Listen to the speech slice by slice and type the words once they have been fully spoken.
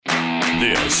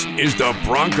This is the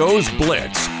Broncos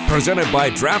Blitz, presented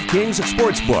by DraftKings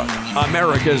Sportsbook,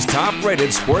 America's top-rated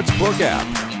sportsbook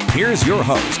app. Here's your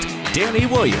host, Danny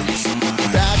Williams.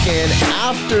 Back in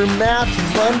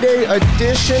Aftermath Monday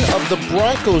edition of the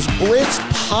Broncos Blitz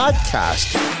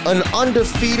podcast, an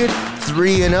undefeated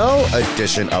 3-0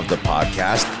 edition of the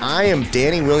podcast. I am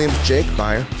Danny Williams. Jake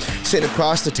Meyer sitting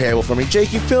across the table from me.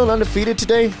 Jake, you feeling undefeated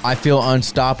today? I feel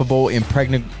unstoppable,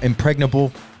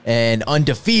 impregnable, and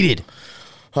undefeated.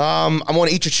 I want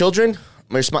to eat your children.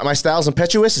 My style's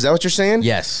impetuous. Is that what you're saying?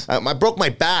 Yes. I broke my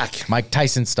back. Mike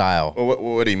Tyson style.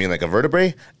 What do you mean, like a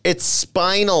vertebrae? It's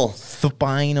spinal.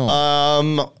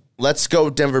 Spinal. Let's go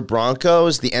Denver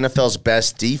Broncos, the NFL's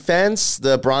best defense.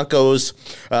 The Broncos,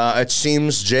 it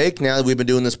seems, Jake, now that we've been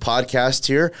doing this podcast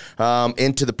here,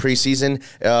 into the preseason,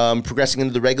 progressing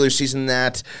into the regular season,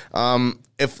 that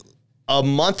if a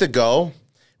month ago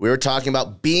we were talking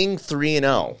about being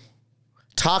 3-0,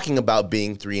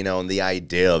 and the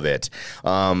idea of it,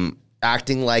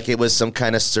 acting like it was some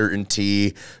kind of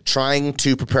certainty, trying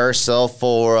to prepare ourselves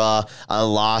for a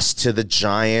loss to the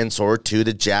Giants or to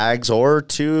the Jags or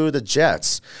to the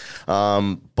Jets.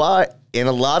 But in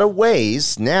a lot of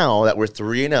ways, now that we're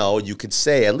 3-0, you could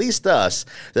say, at least us,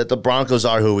 that the Broncos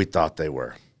are who we thought they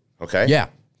were. Okay? Yeah,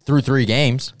 through 3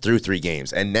 games.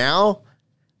 And now,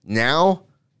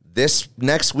 this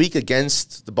next week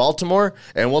against the Baltimore,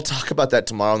 and we'll talk about that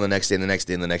tomorrow and the next day and the next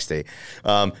day and the next day.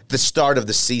 The start of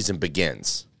the season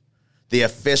begins. The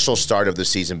official start of the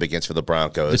season begins for the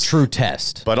Broncos. The true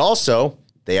test. But also,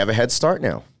 they have a head start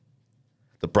now.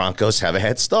 The Broncos have a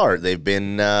head start. They've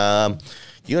been,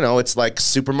 it's like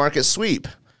supermarket sweep.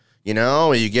 You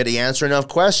answer enough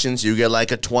questions, you get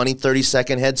like a 20,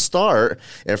 30-second head start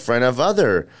in front of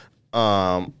other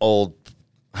old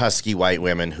husky white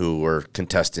women who were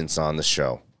contestants on the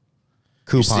show.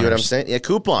 Couponers. You see what I'm saying? Yeah,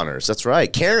 couponers. That's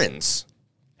right. Karens.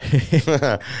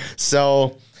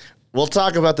 So we'll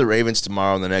talk about the Ravens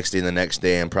tomorrow and the next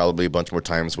day and probably a bunch more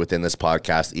times within this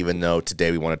podcast, even though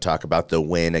today we want to talk about the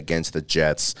win against the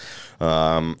Jets.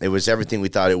 It was everything we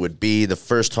thought it would be. The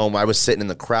first home, I was sitting in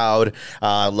the crowd,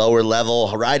 lower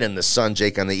level, right in the sun,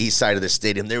 Jake, on the east side of the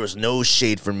stadium. There was no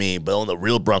shade for me, but all the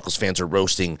real Broncos fans are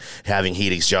roasting, having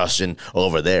heat exhaustion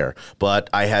over there. But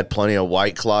I had plenty of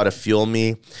White Claw to fuel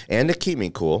me and to keep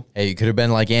me cool. Hey, you could have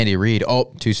been like Andy Reid.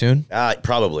 Oh, too soon?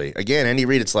 Probably. Again, Andy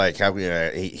Reid, it's like,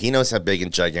 he knows how big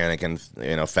and gigantic and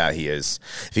fat he is.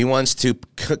 If he wants to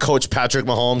coach Patrick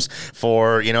Mahomes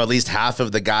for at least half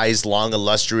of the guy's long,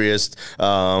 illustrious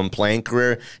playing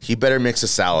career, he better mix a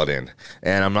salad in.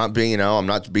 And I'm not being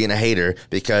a hater,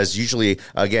 because usually,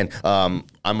 again, I'm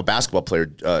a basketball player,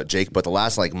 Jake, but the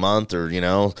last month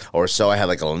or so, I had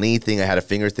a knee thing, I had a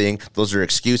finger thing. Those are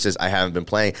excuses. I haven't been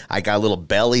playing. I got a little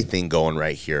belly thing going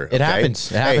right here. It happens.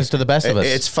 It happens to the best of us.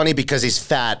 It's funny because he's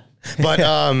fat. But,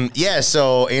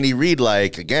 so Andy Reid,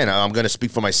 again, I'm going to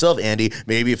speak for myself, Andy.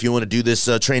 Maybe if you want to do this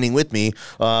training with me,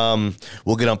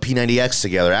 we'll get on P90X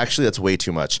together. Actually, that's way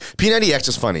too much. P90X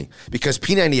is funny because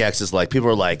P90X is people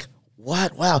are like,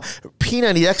 what? Wow,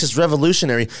 P90X is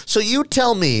revolutionary. So you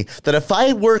tell me that if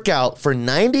I work out for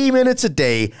 90 minutes a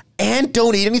day and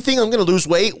don't eat anything, I'm going to lose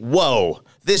weight? Whoa,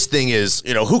 this thing is,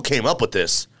 who came up with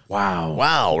this?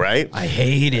 Wow, right? I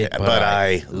hate it, but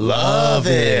I love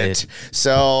it.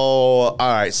 So, all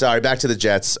right, sorry, back to the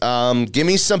Jets. Give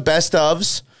me some best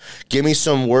ofs. Give me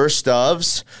some worst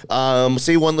ofs.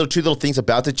 Say two little things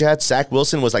about the Jets. Zach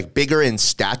Wilson was bigger in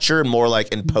stature, more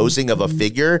imposing of a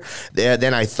figure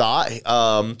than I thought.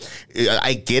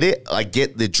 I get it. I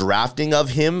get the drafting of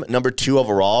him, number 2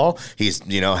 overall. He's,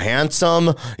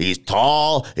 handsome. He's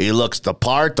tall. He looks the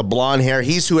part, the blonde hair.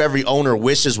 He's who every owner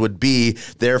wishes would be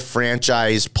their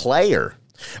franchise player.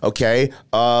 Okay,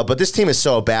 but this team is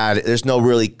so bad. There's no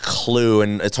really clue,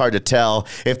 and it's hard to tell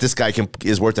if this guy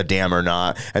is worth a damn or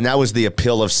not. And that was the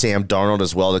appeal of Sam Darnold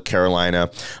as well to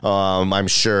Carolina. I'm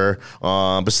sure.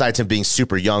 Besides him being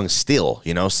super young, still,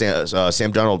 Sam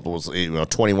Darnold was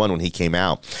 21 when he came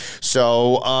out.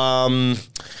 So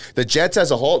the Jets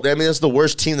as a whole, this is the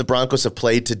worst team the Broncos have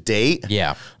played to date.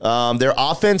 Yeah. Their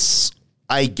offense,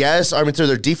 I guess.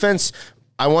 Their defense,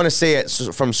 I want to say at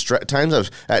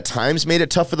times made it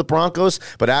tough for the Broncos,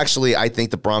 but actually I think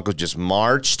the Broncos just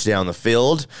marched down the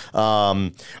field.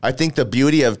 I think the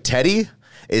beauty of Teddy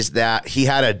is that he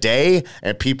had a day,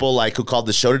 and people who called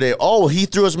the show today, oh, he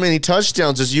threw as many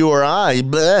touchdowns as you or I.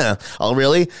 Blah. Oh,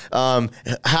 really? How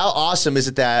awesome is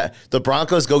it that the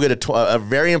Broncos go get a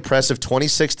very impressive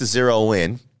 26-0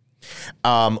 win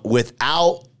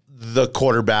without the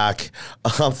quarterback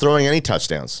throwing any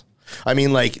touchdowns? What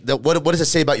does it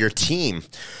say about your team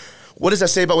what does that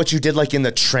say about what you did, like in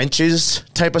the trenches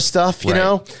type of stuff, you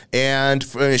know? And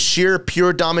sheer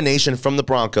pure domination from the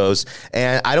Broncos.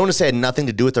 And I don't want to say it had nothing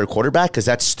to do with their quarterback, because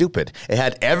that's stupid. It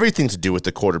had everything to do with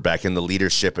the quarterback and the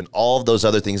leadership and all of those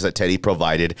other things that Teddy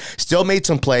provided. Still made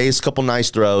some plays, a couple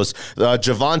nice throws.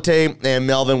 Javonte and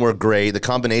Melvin were great. The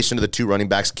combination of the two running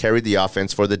backs carried the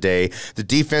offense for the day. The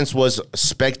defense was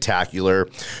spectacular.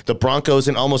 The Broncos,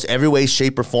 in almost every way,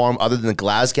 shape, or form, other than the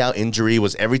Glasgow injury,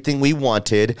 was everything we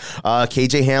wanted.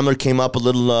 KJ Hamler came up a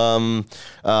little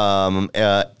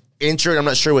injured. I'm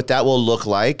not sure what that will look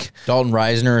like. Dalton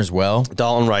Reisner as well.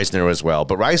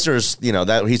 But Reisner's,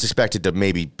 that he's expected to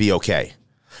maybe be okay.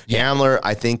 Yeah. Hamler,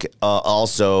 I think,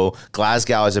 also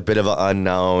Glasgow is a bit of an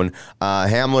unknown.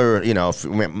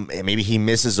 Hamler, maybe he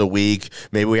misses a week.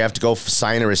 Maybe we have to go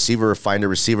sign a receiver or find a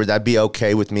receiver. That'd be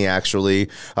okay with me, actually.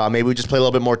 Maybe we just play a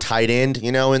little bit more tight end,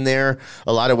 in there.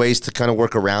 A lot of ways to kind of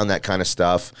work around that kind of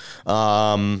stuff.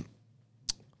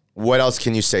 What else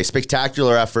can you say?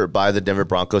 Spectacular effort by the Denver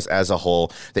Broncos as a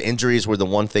whole. The injuries were the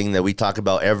one thing that we talk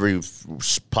about every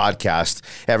podcast,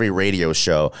 every radio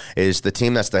show, is the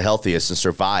team that's the healthiest and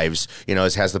survives,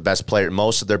 has the best player.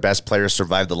 Most of their best players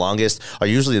survive the longest are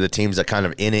usually the teams that kind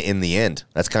of in it in the end.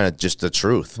 That's kind of just the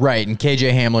truth. Right, and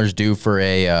KJ Hamler's due for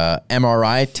a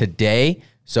MRI today.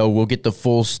 So we'll get the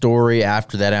full story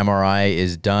after that MRI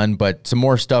is done. But some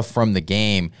more stuff from the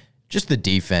game, just the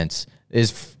defense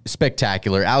is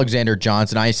spectacular. Alexander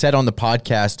Johnson, I said on the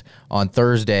podcast on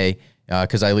Thursday,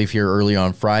 because I leave here early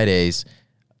on Fridays,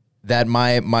 that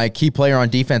my key player on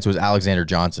defense was Alexander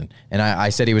Johnson. And I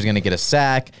said he was going to get a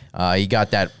sack. He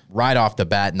got that right off the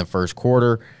bat in the first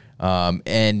quarter.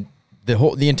 And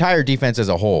the entire defense as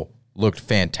a whole looked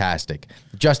fantastic.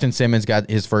 Justin Simmons got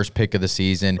his first pick of the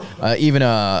season. Even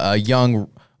a young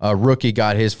rookie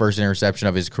got his first interception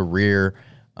of his career.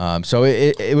 So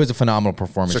it was a phenomenal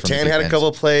performance. Surtain had a couple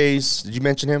of plays. Did you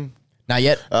mention him? Not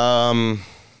yet.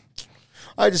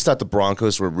 I just thought the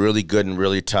Broncos were really good and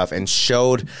really tough and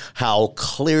showed how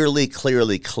clearly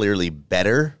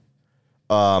better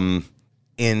in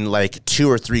like 2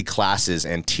 or 3 classes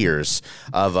and tiers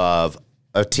of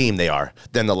a team they are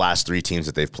than the last 3 teams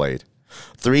that they've played.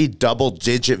 3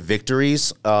 double-digit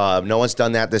victories. No one's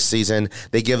done that this season.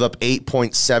 They give up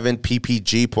 8.7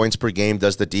 PPG, points per game,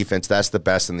 does the defense. That's the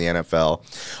best in the NFL.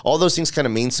 All those things kind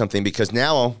of mean something because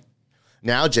now,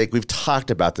 Jake, we've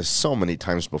talked about this so many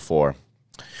times before.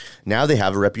 Now they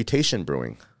have a reputation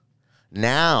brewing.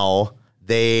 Now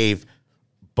they've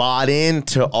bought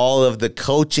into all of the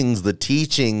coachings, the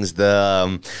teachings,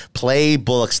 the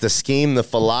playbooks, the scheme, the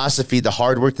philosophy, the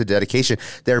hard work, the dedication.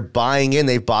 They're buying in.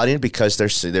 They've bought in because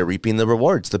they're reaping the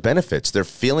rewards, the benefits. They're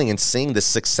feeling and seeing the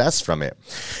success from it.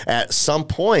 At some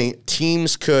point,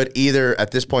 teams could either,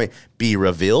 at this point, be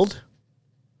revealed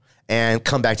and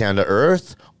come back down to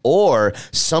earth, or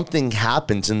something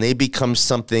happens and they become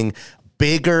something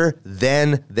bigger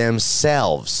than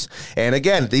themselves. And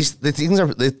again,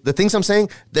 the things I'm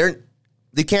saying,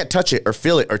 they can't touch it or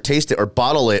feel it or taste it or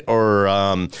bottle it or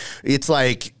it's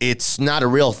like it's not a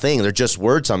real thing. They're just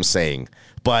words I'm saying.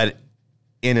 But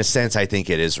in a sense, I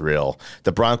think it is real.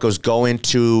 The Broncos go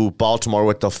into Baltimore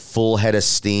with the full head of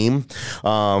steam.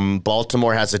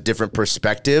 Baltimore has a different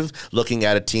perspective, looking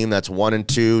at a team that's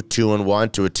 1-2,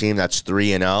 2-1, to a team that's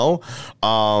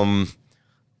 3-0.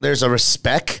 There's a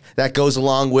respect that goes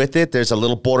along with it. There's a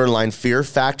little borderline fear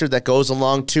factor that goes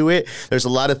along to it. There's a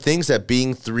lot of things that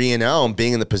being 3-0 and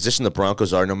being in the position the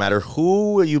Broncos are, no matter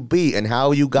who you beat and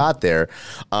how you got there,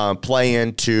 play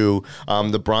into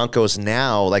the Broncos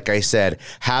now, like I said,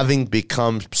 having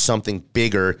become something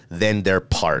bigger than their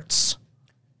parts.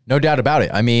 No doubt about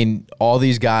it. I mean, all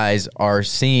these guys are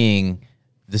seeing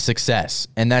the success,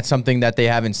 and that's something that they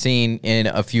haven't seen in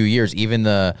a few years. Even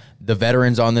the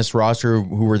veterans on this roster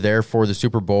who were there for the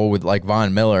Super Bowl with like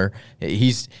Von Miller,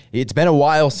 it's been a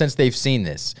while since they've seen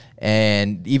this.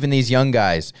 And even these young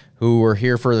guys who were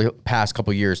here for the past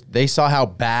couple of years, they saw how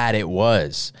bad it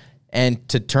was. And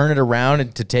to turn it around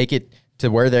and to take it to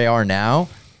where they are now,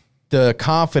 the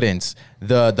confidence,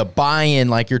 the buy-in,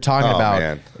 like you're talking about,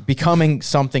 man, becoming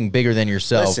something bigger than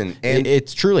yourself. Listen,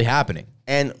 it's truly happening.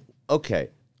 And okay,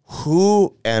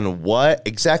 who and what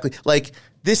exactly? Like,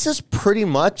 this is pretty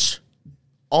much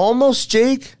almost,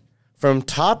 Jake, from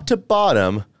top to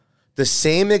bottom, the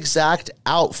same exact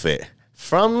outfit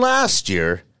from last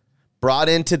year brought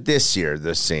into this year.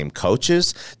 The same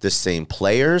coaches, the same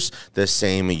players, the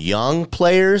same young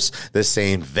players, the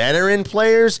same veteran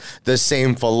players, the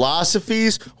same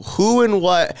philosophies. Who and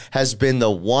what has been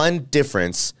the one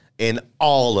difference in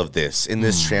all of this, in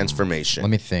this transformation? Let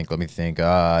me think.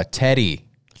 Teddy.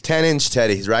 10-inch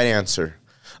Teddy, his right answer.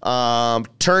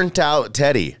 Turned out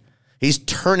Teddy. He's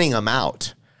turning them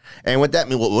out. And what that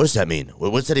mean? What does that mean?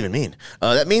 What does that even mean?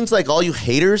 That means like all you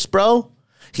haters, bro.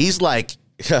 He's like,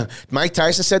 Mike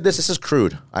Tyson said this. This is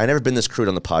crude. I've never been this crude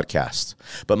on the podcast.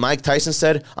 But Mike Tyson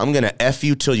said, I'm going to F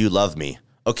you till you love me.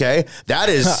 Okay?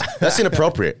 That's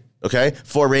inappropriate. Okay?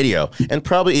 For radio. And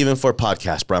probably even for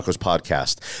podcast, Broncos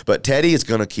podcast. But Teddy is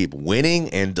going to keep winning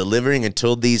and delivering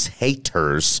until these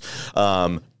haters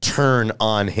turn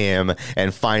on him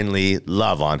and finally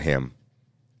love on him.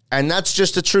 And that's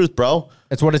just the truth, bro.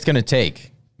 That's what it's going to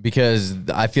take, because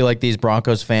I feel like these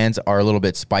Broncos fans are a little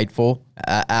bit spiteful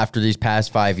after these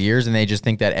past 5 years, and they just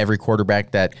think that every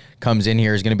quarterback that comes in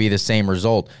here is going to be the same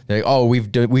result. They're like, oh,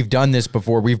 we've done this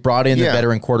before. We've brought in the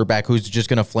veteran quarterback who's just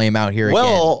going to flame out here again.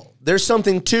 Well, there's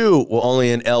something to,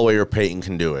 only an Elway or Peyton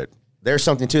can do it. There's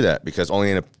something to that, because only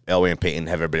Elway and Peyton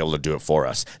have ever been able to do it for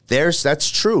us. That's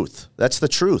truth. That's the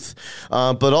truth.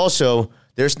 But also,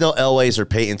 there's no Elways or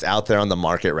Peytons out there on the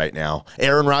market right now.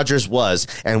 Aaron Rodgers was,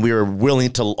 and we were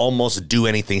willing to almost do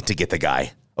anything to get the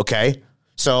guy. Okay?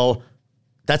 So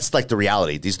that's like the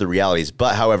reality. These are the realities.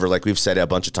 But, however, like we've said it a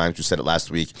bunch of times, we said it last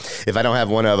week, if I don't have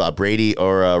one of a Brady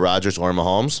or a Rodgers or a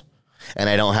Mahomes, and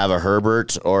I don't have a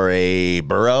Herbert or a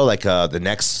Burrow, like the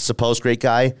next supposed great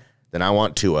guy, then I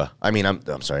want Tua. I mean,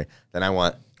 I'm sorry. Then I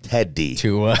want Teddy.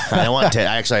 Tua. I don't want Teddy.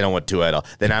 Actually, I don't want Tua at all.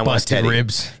 Then I want Teddy.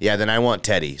 Ribs. Yeah, then I want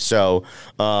Teddy. So,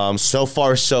 so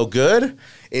far so good.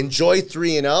 Enjoy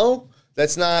 3-0.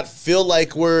 Let's not feel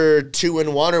like we're 2-1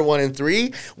 or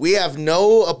 1-3. We have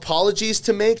no apologies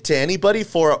to make to anybody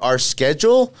for our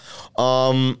schedule.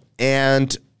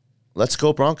 And let's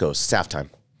go Broncos. It's halftime.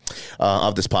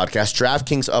 Of this podcast.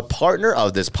 DraftKings, a partner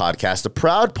of this podcast, a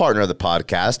proud partner of the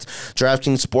podcast.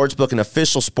 DraftKings Sportsbook, an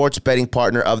official sports betting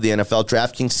partner of the NFL.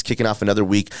 DraftKings is kicking off another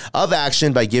week of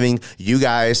action by giving you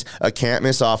guys a can't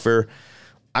miss offer.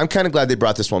 I'm kind of glad they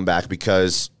brought this one back,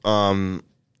 because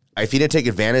if you didn't take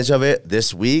advantage of it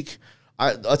this week,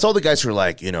 that's all the guys who are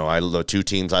like, the two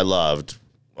teams I loved.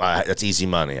 That's easy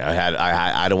money. I'd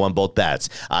have won both bets.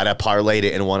 I'd have parlayed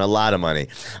it and won a lot of money.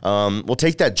 We'll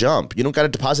take that jump. You don't got to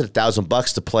deposit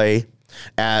 $1,000 to play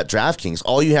at DraftKings.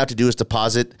 All you have to do is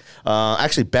deposit.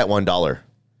 Actually, bet $1. I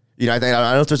don't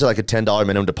know if there's like a $10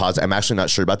 minimum deposit. I'm actually not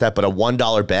sure about that, but a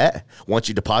 $1 bet once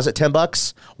you deposit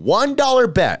 $10,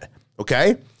 $1 bet.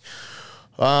 Okay.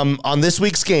 On this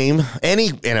week's game, any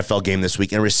NFL game this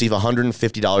week, and receive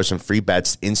 $150 in free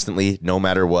bets instantly, no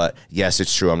matter what. Yes,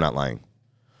 it's true. I'm not lying.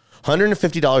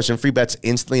 $150 in free bets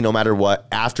instantly, no matter what,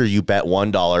 after you bet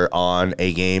 $1 on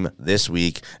a game this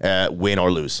week, win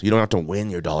or lose. You don't have to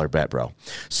win your dollar bet, bro.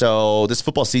 So this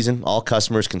football season, all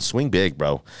customers can swing big,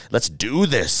 bro. Let's do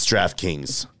this,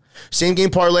 DraftKings. Same game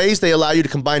parlays, they allow you to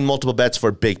combine multiple bets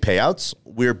for big payouts.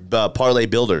 We're parlay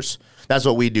builders. That's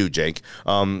what we do, Jake.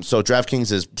 So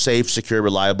DraftKings is safe, secure,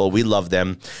 reliable. We love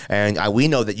them, and we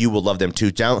know that you will love them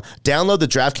too. Download the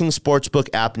DraftKings Sportsbook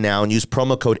app now and use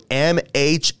promo code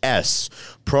MHS.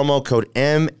 Promo code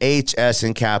MHS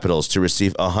in capitals to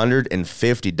receive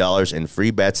 $150 in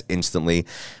free bets instantly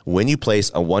when you place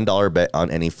a $1 bet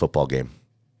on any football game.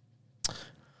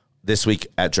 This week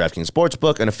at DraftKings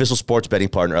Sportsbook, an official sports betting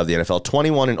partner of the NFL,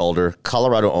 21 and older,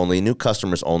 Colorado only, new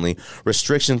customers only,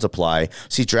 restrictions apply.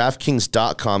 See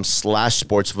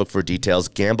DraftKings.com/sportsbook for details.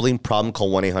 Gambling problem,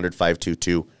 call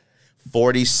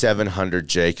 1-800-522-4700,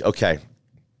 Jake. Okay.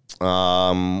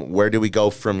 Where do we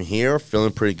go from here?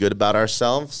 Feeling pretty good about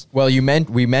ourselves? Well,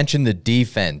 we mentioned the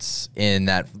defense in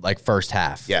that first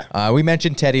half. Yeah. We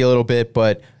mentioned Teddy a little bit,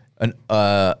 but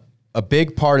a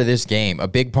big part of this game, a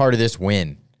big part of this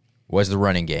win was the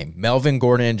running game. Melvin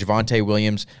Gordon and Javonte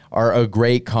Williams are a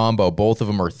great combo. Both of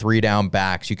them are 3-down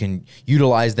backs. You can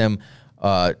utilize them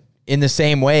in the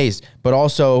same ways, but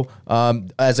also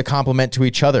as a complement to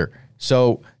each other.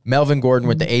 So Melvin Gordon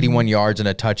with the 81 yards and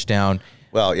a touchdown.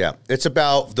 Well, yeah. It's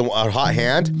about the hot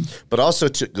hand, but also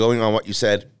going on what you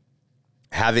said,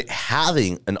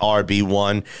 having an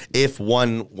RB1 if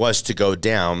one was to go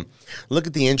down. Look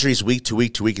at the injuries week to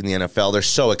week in the NFL. They're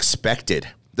so expected.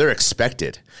 They're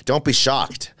expected. Don't be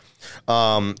shocked.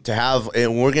 And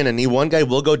we're going to need one guy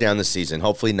will go down this season,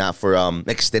 hopefully not for an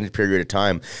extended period of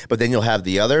time, but then you'll have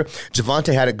the other.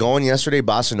 Javonte had it going yesterday,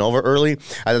 bossing over early.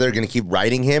 I thought they were going to keep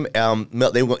riding him.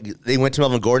 They went to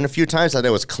Melvin Gordon a few times. I thought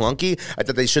it was clunky. I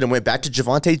thought they should have went back to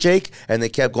Javonte, Jake, and they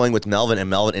kept going with Melvin, and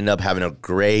Melvin ended up having a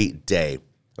great day.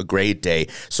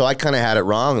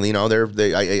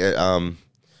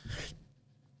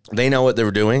 They know what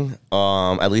they're doing.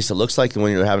 At least it looks like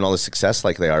when you're having all the success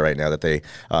like they are right now, that they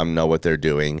know what they're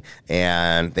doing.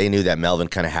 And they knew that Melvin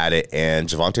kind of had it, and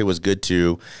Javonte was good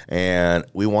too. And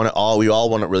we all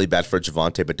want it really bad for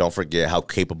Javonte, but don't forget how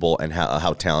capable and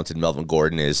how talented Melvin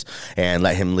Gordon is, and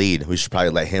let him lead. We should probably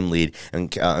let him lead,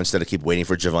 and instead of keep waiting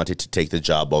for Javonte to take the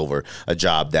job over, a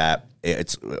job that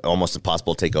it's almost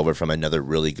impossible to take over from another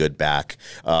really good back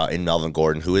in Melvin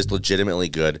Gordon, who is legitimately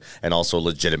good and also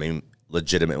legitimately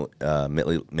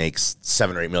makes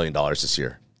 $7 or $8 million this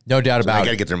year. No doubt about it. They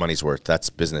got to get their money's worth.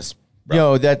 That's business. Bro. You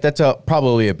know, that's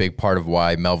probably a big part of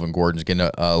why Melvin Gordon's getting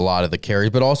a lot of the carries,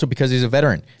 but also because he's a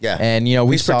veteran. Yeah. And,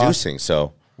 he's producing,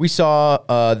 so. We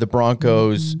saw the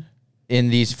Broncos in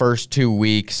these first 2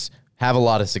 weeks have a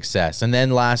lot of success. And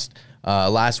then last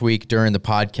week during the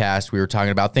podcast, we were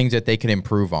talking about things that they could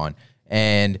improve on.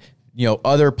 And,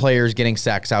 other players getting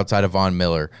sacks outside of Von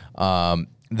Miller,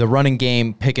 the running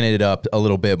game picking it up a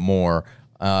little bit more,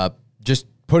 just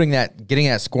getting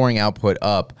that scoring output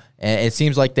up. And it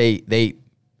seems like they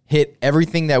hit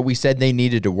everything that we said they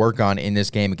needed to work on in this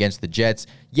game against the Jets.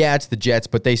 Yeah, it's the Jets,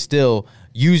 but they still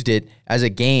used it as a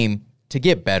game to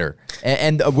get better.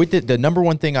 And with the number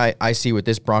one thing I see with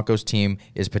this Broncos team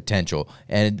is potential,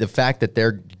 and the fact that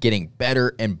they're getting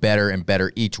better and better and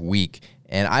better each week.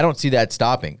 And I don't see that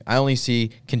stopping. I only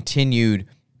see continued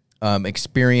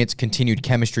experience, continued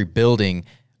chemistry building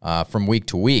from week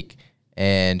to week.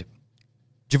 And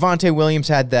Javonte Williams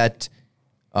had that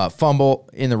fumble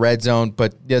in the red zone,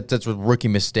 but that's a rookie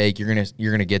mistake.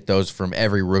 You're gonna get those from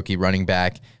every rookie running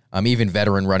back, even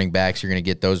veteran running backs. You're gonna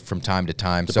get those from time to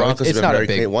time. The so Broncos it's have not been a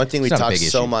big. very one thing we talked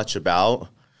so much about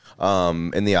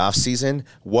in the offseason.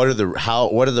 What are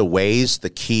the ways, the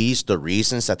keys, the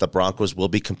reasons that the Broncos will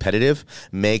be competitive,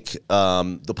 make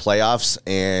the playoffs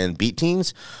and beat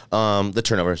teams? The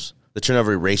turnovers. The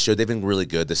turnover ratio, they've been really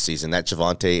good this season. That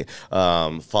Javonte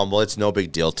fumble, it's no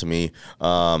big deal to me.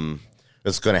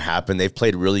 It's going to happen. They've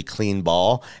played really clean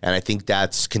ball, and I think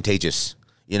that's contagious.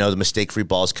 The mistake-free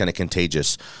ball is kind of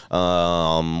contagious.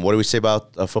 What do we say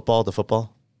about football? The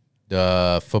football?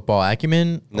 The football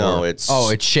acumen? No, it's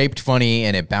shaped funny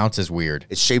and it bounces weird.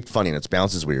 It's shaped funny and it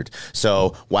bounces weird.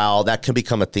 So while that can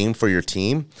become a theme for your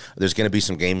team, there's going to be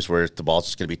some games where the ball's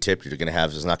just going to be tipped.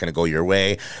 It's not going to go your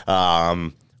way.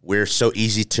 We're so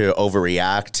easy to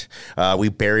overreact. We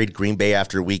buried Green Bay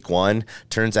after week 1.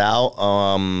 Turns out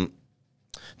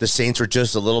the Saints were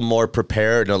just a little more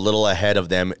prepared and a little ahead of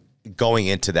them going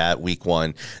into that week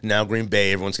 1. Now Green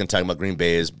Bay, everyone's going to talk about Green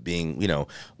Bay as being,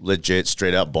 legit,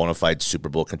 straight up, bona fide Super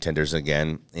Bowl contenders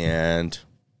again. And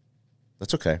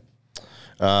that's okay.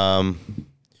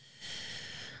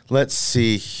 Let's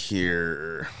see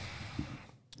here.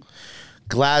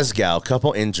 Glasgow,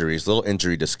 couple injuries, little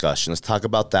injury discussion. Let's talk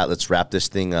about that. Let's wrap this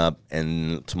thing up,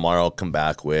 and tomorrow I'll come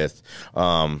back with,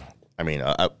 we're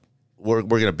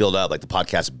going to build up, like the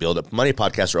podcast build up. Money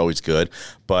podcasts are always good,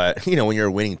 but, when you're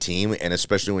a winning team, and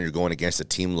especially when you're going against a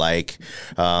team like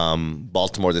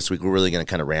Baltimore this week, we're really going to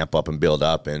kind of ramp up and build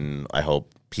up, and I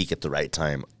hope peak at the right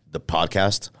time. The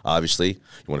podcast, obviously,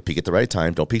 you want to peak at the right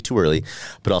time. Don't peak too early,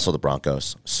 but also the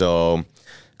Broncos. So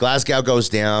Glasgow goes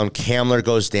down, Kamler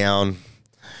goes down,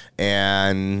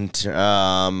 and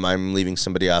I'm leaving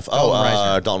somebody off.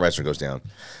 Dalton Reisner goes down.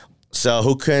 So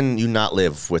who can you not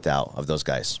live without of those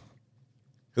guys?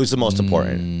 Who's the most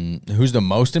important? Who's the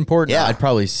most important? Yeah. I'd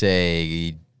probably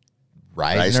say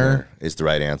Reisner is the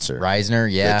right answer.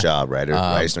 Reisner, yeah. Good job, Ryder.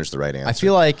 Reisner's the right answer. I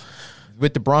feel like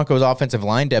with the Broncos' offensive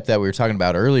line depth that we were talking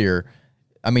about earlier,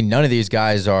 none of these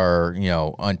guys are,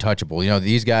 untouchable.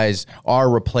 These guys are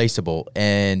replaceable,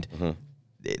 and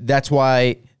that's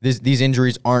why these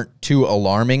injuries aren't too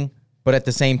alarming. But at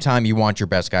the same time, you want your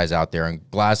best guys out there. And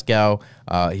Glasgow,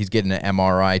 he's getting an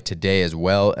MRI today as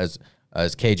well as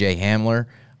KJ Hamler.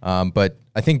 But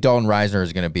I think Dalton Reisner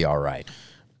is going to be all right.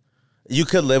 You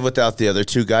could live without the other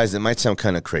two guys. It might sound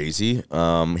kind of crazy.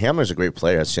 Hamler's a great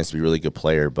player. Has a chance to be a really good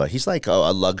player. But he's like a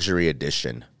luxury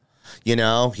addition.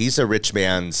 He's a rich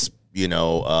man's,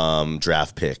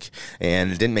 draft pick.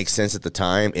 And it didn't make sense at the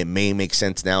time. It may make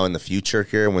sense now in the future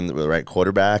here when the right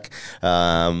quarterback.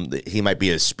 He might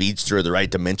be a speedster, the right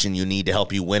dimension you need to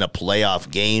help you win a playoff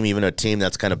game, even a team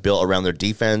that's kind of built around their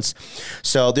defense.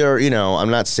 So I'm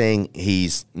not saying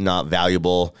he's not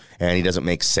valuable and he doesn't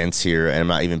make sense here, and I'm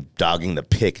not even dogging the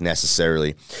pick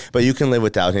necessarily. But you can live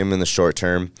without him in the short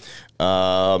term.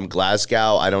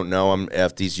 Glasgow, I don't know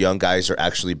if these young guys are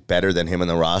actually better than him in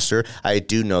the roster. I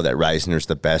do know that Reisner's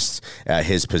the best at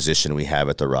his position we have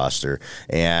at the roster,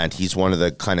 and he's one of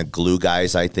the kind of glue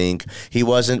guys, I think. He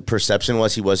wasn't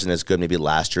as good maybe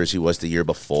last year as he was the year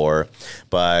before,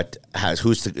 but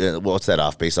what's that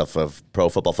off? Based off of Pro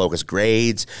Football Focus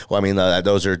grades? Well, I mean,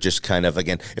 those are just kind of,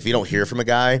 again, if you don't hear from a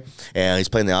guy and he's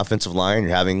playing the offensive line,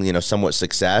 you're having, somewhat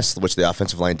success, which the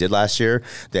offensive line did last year,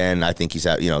 then I think he's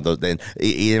at, then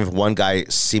even if one guy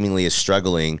seemingly is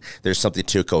struggling, there's something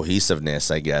to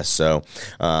cohesiveness, I guess. So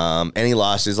any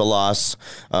loss is a loss.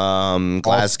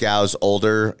 Glasgow's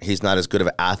older. He's not as good of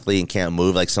an athlete and can't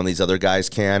move like some of these other guys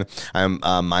can.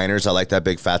 Miners, I like that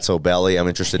big fatso belly. I'm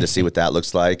interested to see what that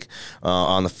looks like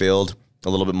on the field a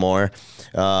little bit more.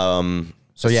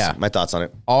 So yeah, my thoughts on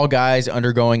it. All guys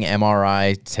undergoing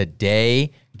MRI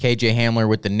today. KJ Hamler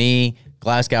with the knee,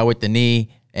 Glasgow with the knee,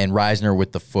 and Reisner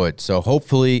with the foot. So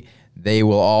hopefully they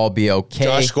will all be okay.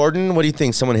 Josh Gordon, what do you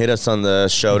think? Someone hit us on the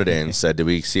show today and said, "Did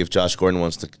we see if Josh Gordon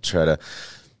wants to try to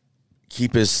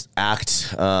keep his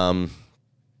act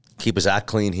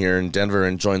clean here in Denver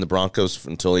and join the Broncos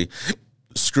until he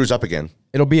screws up again?"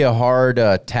 It'll be a hard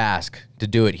task to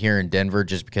do it here in Denver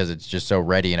just because it's just so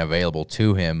ready and available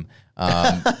to him.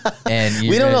 And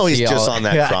we don't know he's just on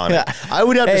that chronic. I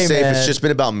would have to say, if it's just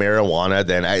been about marijuana,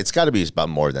 then it's got to be about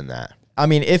more than that. I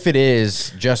mean, if it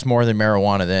is just more than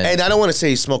marijuana, then... And I don't want to say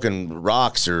he's smoking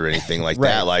rocks or anything like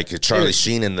that, like Charlie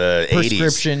Sheen in the 80s.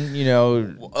 Prescription,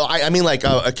 I mean, like,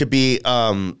 it could be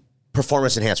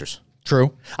performance enhancers.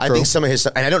 True. I think some of his...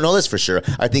 And I don't know this for sure.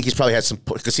 I think he's probably had some...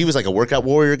 Because he was like a workout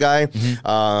warrior guy.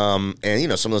 Mm-hmm.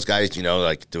 And, some of those guys,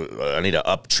 like, I need to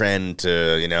uptrend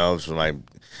to, for my...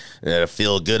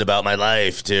 feel good about my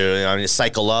life to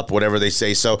cycle up, whatever they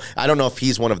say. So I don't know if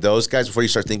he's one of those guys. Before you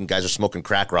start thinking guys are smoking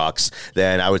crack rocks,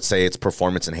 then I would say it's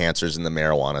performance enhancers and the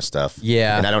marijuana stuff.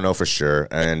 Yeah. And I don't know for sure.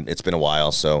 And it's been a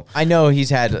while. So I know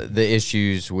he's had the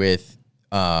issues with,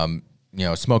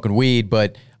 smoking weed,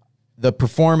 but the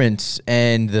performance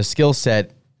and the skill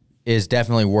set is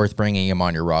definitely worth bringing him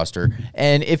on your roster.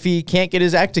 And if he can't get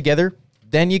his act together,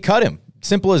 then you cut him.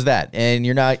 Simple as that, and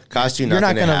you're not going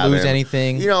to lose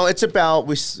anything. It's about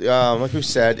like we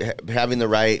said, having the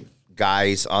right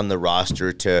guys on the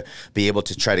roster to be able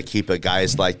to try to keep a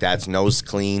guys like that's nose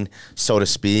clean, so to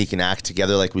speak, and act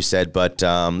together, like we said. But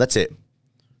that's it.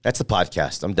 That's the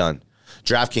podcast. I'm done.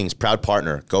 DraftKings, proud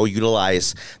partner. Go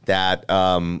utilize that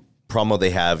promo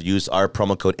they have. Use our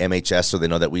promo code MHS so they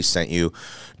know that we sent you.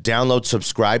 Download,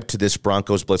 subscribe to this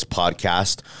Broncos Blitz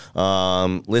podcast.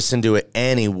 Listen to it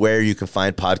anywhere you can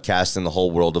find podcasts in the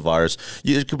whole world of ours.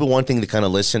 It could be one thing to kind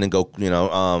of listen and go,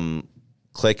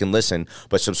 click and listen,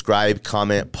 but subscribe,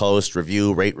 comment, post,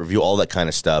 review, rate, review, all that kind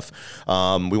of stuff.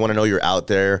 We want to know you're out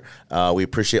there. We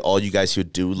appreciate all you guys who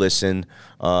do listen.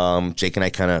 Jake and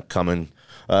I kind of come and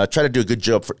try to do a good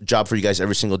job for you guys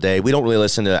every single day. We don't really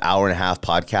listen to an hour and a half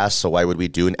podcasts, so why would we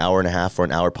do an hour and a half or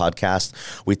an hour podcast?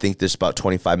 We think this about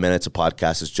 25 minutes of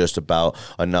podcast is just about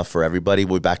enough for everybody.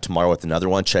 We'll be back tomorrow with another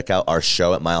one. Check out our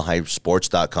show at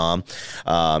milehighsports.com,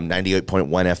 98.1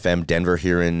 FM Denver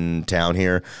here in town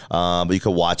here. But you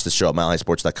can watch the show at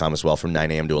milehighsports.com as well from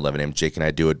 9 a.m. to 11 a.m. Jake and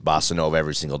I do it Bossa Nova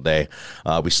every single day.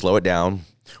 We slow it down.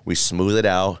 We smooth it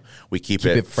out. We keep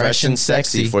it fresh and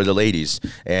sexy for the ladies.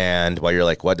 And while you're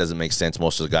like, what doesn't make sense?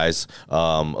 Most of the guys,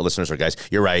 listeners are guys.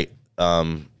 You're right.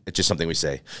 It's just something we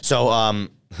say. So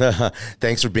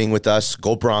thanks for being with us.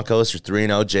 Go Broncos. You're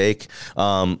 3-0, Jake.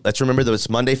 Let's remember that it's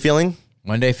Monday feeling.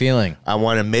 Monday feeling. I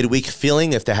want a midweek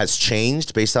feeling if that has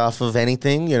changed based off of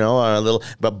anything, a little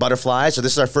butterflies. So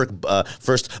this is our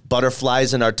first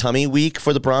butterflies in our tummy week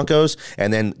for the Broncos.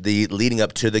 And then the leading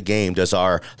up to the game, does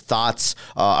our thoughts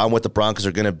on what the Broncos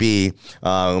are going to be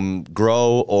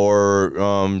grow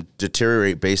or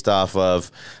deteriorate based off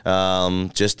of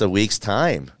just a week's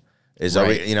time?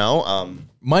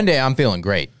 Monday, I'm feeling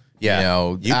great.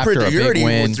 Yeah, after a big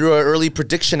win. Threw an early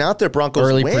prediction out there, Broncos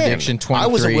early win. Prediction, 23. I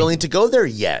wasn't willing to go there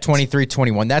yet.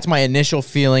 23-21. That's my initial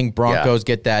feeling. Broncos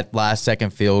get that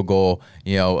last-second field goal.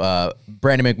 Brandon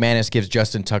McManus gives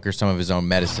Justin Tucker some of his own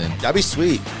medicine. That'd be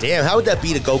sweet. Damn, how would that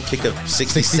be to go kick a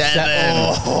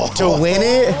 67 to win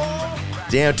it?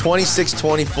 Damn,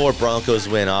 26-24 Broncos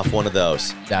win off one of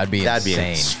those. That'd be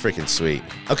insane. Freaking sweet.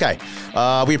 Okay,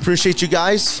 we appreciate you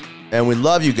guys. And we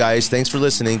love you guys. Thanks for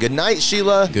listening. Good night,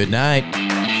 Sheila. Good night.